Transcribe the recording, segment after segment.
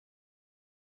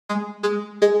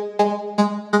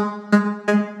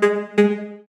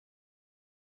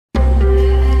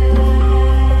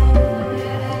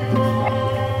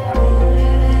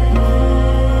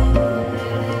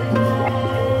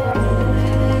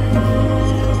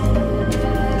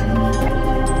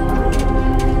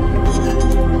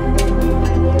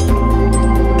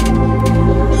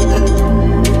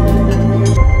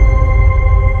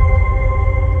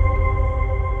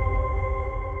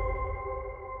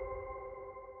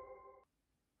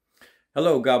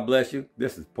Hello, God bless you.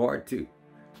 This is part 2.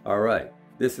 All right,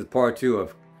 this is part 2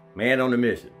 of Man on a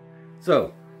Mission.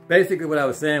 So, basically what I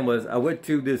was saying was I went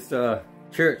to this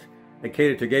church that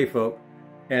catered to gay folk,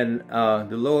 and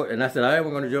the Lord, and I said, I am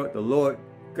going to join. The Lord,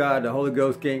 God, the Holy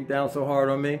Ghost came down so hard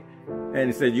on me, and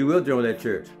he said, you will join that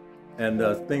church. And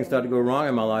things started to go wrong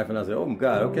in my life, and I said, oh my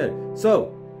God, okay.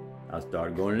 So, I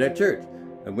started going to that church.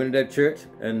 I went to that church,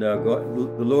 and the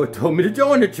Lord told me to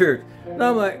join the church. And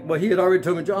I'm like, well, he had already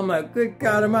told me to join. I'm like, good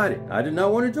God Almighty. I did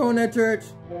not want to join that church.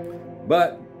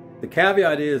 But the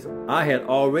caveat is, I had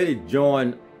already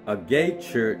joined a gay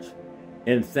church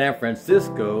in San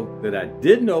Francisco that I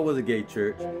didn't know was a gay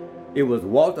church. It was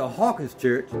Walter Hawkins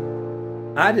Church.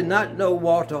 I did not know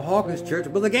Walter Hawkins Church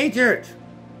was a gay church.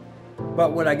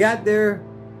 But when I got there,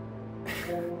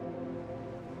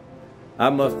 I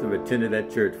must have attended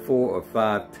that church 4 or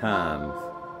 5 times.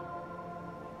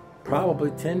 Probably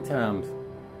 10 times.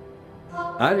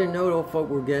 I didn't know those folk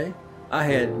were gay. I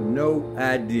had no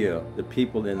idea the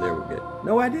people in there were gay.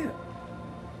 No idea.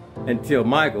 Until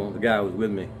Michael, the guy who was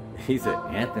with me, he said,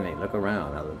 Anthony, look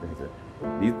around. I looked and he said,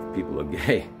 these people are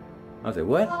gay. I said,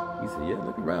 what? He said, yeah,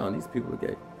 look around. These people are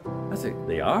gay. I said,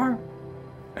 they are?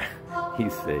 He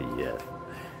said, yes.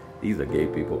 These are gay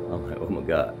people. I'm like, oh my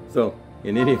God. So,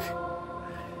 in any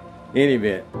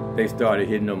event, they started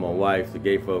hitting on my wife, the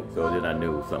gay folks, so then I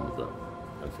knew something was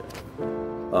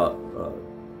up.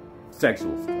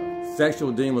 Sexual stuff.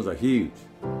 Sexual demons are huge.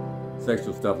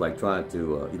 Sexual stuff like they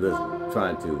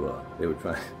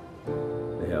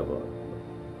have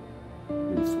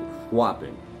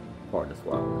swapping, partner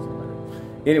swapping or something like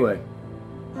that. Anyway,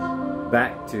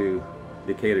 back to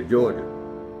Decatur, Georgia,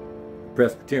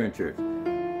 Presbyterian Church.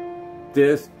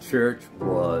 This church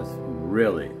was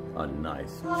really a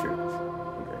nice church.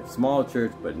 Okay, small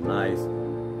church, but nice,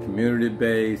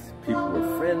 community-based. People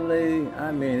were friendly.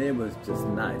 I mean, it was just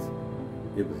nice.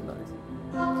 It was nice.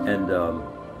 And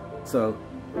so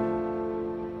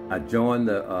I joined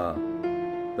the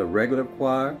regular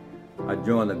choir. I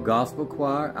joined the gospel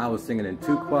choir. I was singing in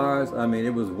 2 choirs. I mean,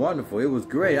 it was wonderful. It was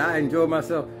great. I enjoyed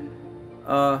myself.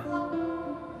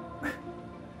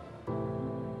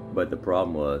 But the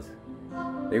problem was,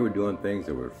 they were doing things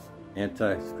that were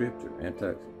anti-scripture,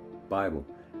 anti-Bible.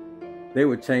 They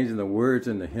were changing the words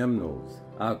in the hymnals.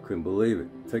 I couldn't believe it.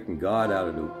 Taking God out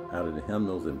of the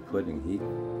hymnals and putting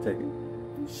taking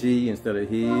she instead of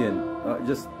he, and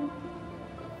just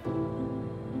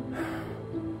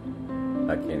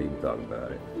I can't even talk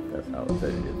about it. That's how upset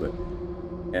it is. But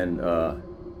and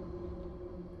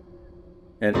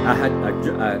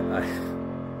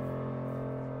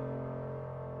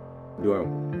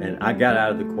I got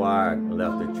out of the choir and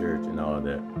left the church and all of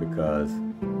that because,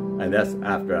 and that's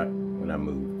after when I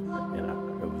moved, and I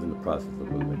was in the process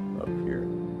of moving up here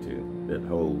to that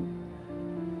whole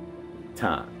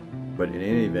time. But in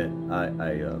any event, I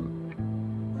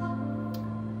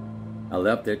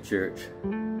left that church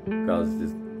because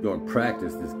during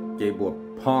practice, this gay boy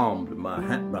palmed my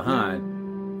behind,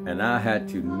 and I had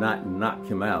to not knock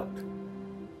him out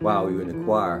while we were in the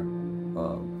choir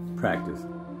practice.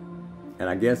 And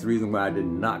I guess the reason why I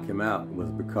didn't knock him out was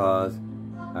because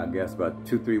I guess about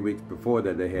 2-3 weeks before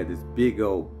that, they had this big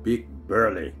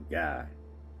burly guy.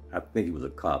 I think he was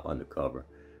a cop undercover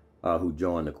who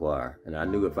joined the choir. And I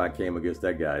knew if I came against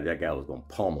that guy was going to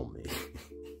pummel me.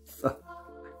 So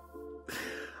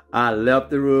I left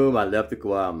the room. I left the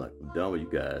choir. I'm like, I'm done with you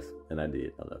guys. And I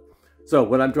did. I left. So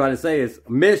what I'm trying to say is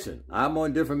mission. I'm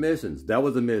on different missions. That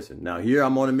was a mission. Now here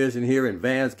I'm on a mission here in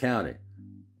Vance County.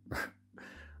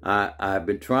 I've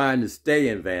been trying to stay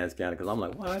in Vance County because I'm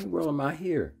like, why in the world am I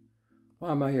here?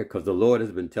 Why am I here? Because the Lord has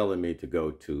been telling me to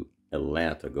go to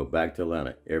Atlanta, go back to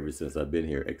Atlanta ever since I've been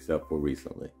here, except for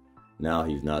recently. Now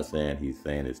he's not saying, he's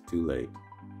saying it's too late.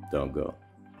 Don't go.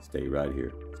 Stay right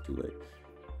here. It's too late.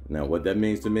 Now what that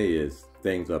means to me is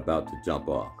things are about to jump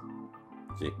off.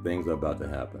 See, things are about to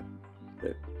happen.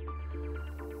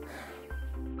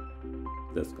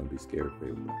 That's going to be scary for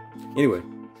everybody. Anyway,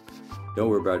 don't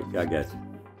worry about it. God got you.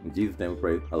 In Jesus' name we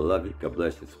pray. I love you. God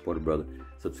bless you. Support a brother.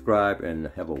 Subscribe and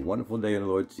have a wonderful day in the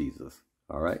Lord Jesus.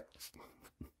 All right?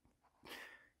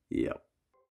 Yep.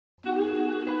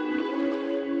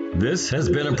 This has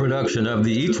been a production of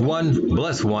the Each One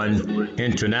Bless One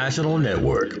International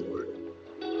Network.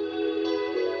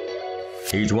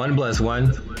 Each One Bless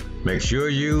One. Make sure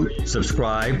you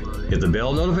subscribe, hit the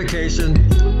bell notification,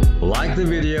 like the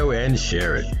video, and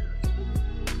share it.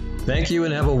 Thank you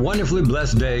and have a wonderfully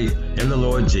blessed day in the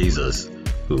Lord Jesus,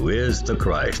 who is the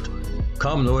Christ.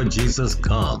 Come, Lord Jesus,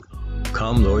 come.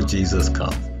 Come, Lord Jesus,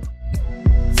 come.